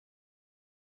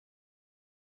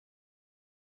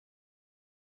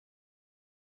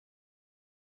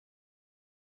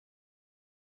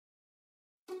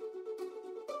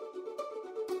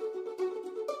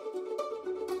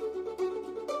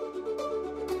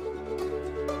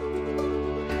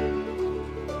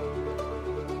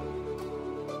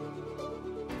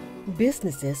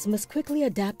Businesses must quickly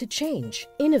adapt to change,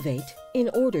 innovate in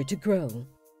order to grow.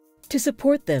 To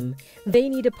support them, they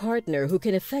need a partner who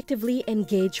can effectively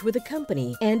engage with the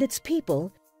company and its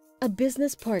people, a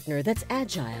business partner that's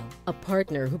agile, a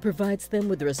partner who provides them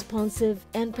with responsive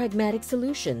and pragmatic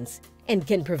solutions, and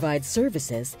can provide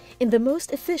services in the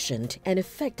most efficient and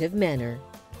effective manner.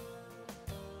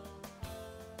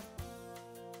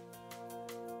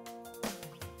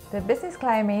 The business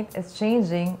climate is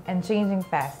changing and changing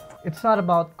fast. It's not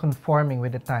about conforming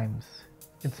with the times.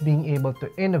 It's being able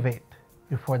to innovate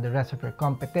before the rest of your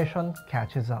competition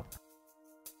catches up.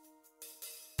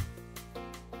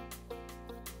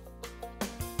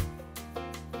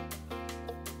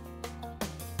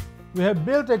 We have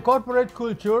built a corporate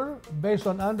culture based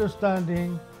on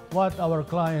understanding what our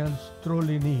clients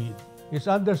truly need. It's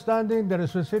understanding their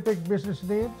specific business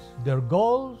needs, their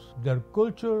goals, their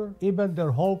culture, even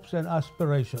their hopes and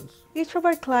aspirations. Each of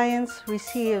our clients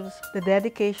receives the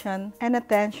dedication and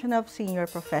attention of senior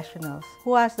professionals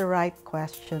who ask the right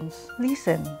questions,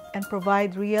 listen, and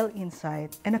provide real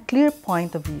insight and a clear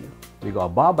point of view. We go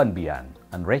above and beyond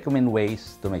and recommend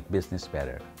ways to make business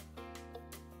better.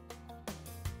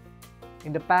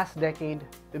 In the past decade,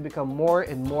 we've become more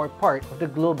and more part of the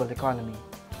global economy.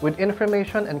 With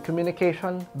information and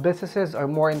communication, businesses are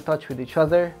more in touch with each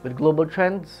other, with global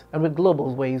trends, and with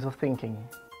global ways of thinking.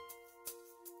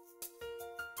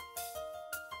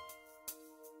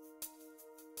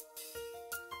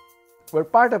 We're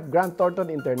part of Grant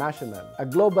Thornton International, a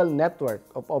global network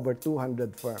of over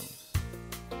 200 firms.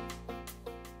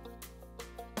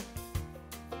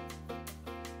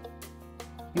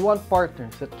 You want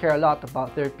partners that care a lot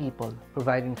about their people,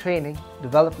 providing training,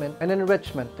 development, and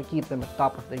enrichment to keep them at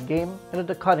top of their game and at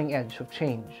the cutting edge of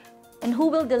change. And who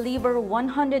will deliver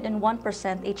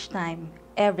 101% each time,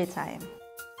 every time.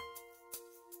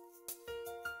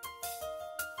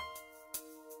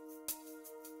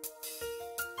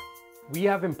 We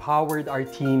have empowered our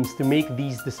teams to make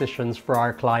these decisions for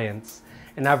our clients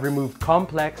and have removed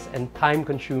complex and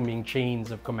time-consuming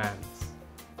chains of commands.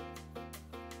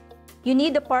 You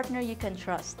need a partner you can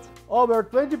trust. Over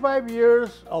 25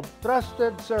 years of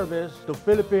trusted service to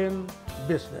Philippine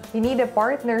business. You need a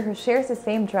partner who shares the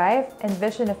same drive and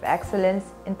vision of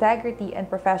excellence, integrity, and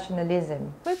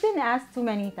professionalism. We've been asked too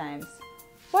many times,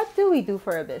 what do we do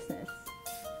for a business?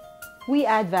 We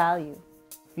add value.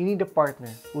 You need a partner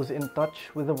who's in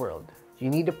touch with the world. You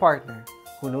need a partner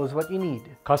who knows what you need.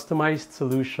 Customized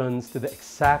solutions to the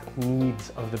exact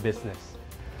needs of the business.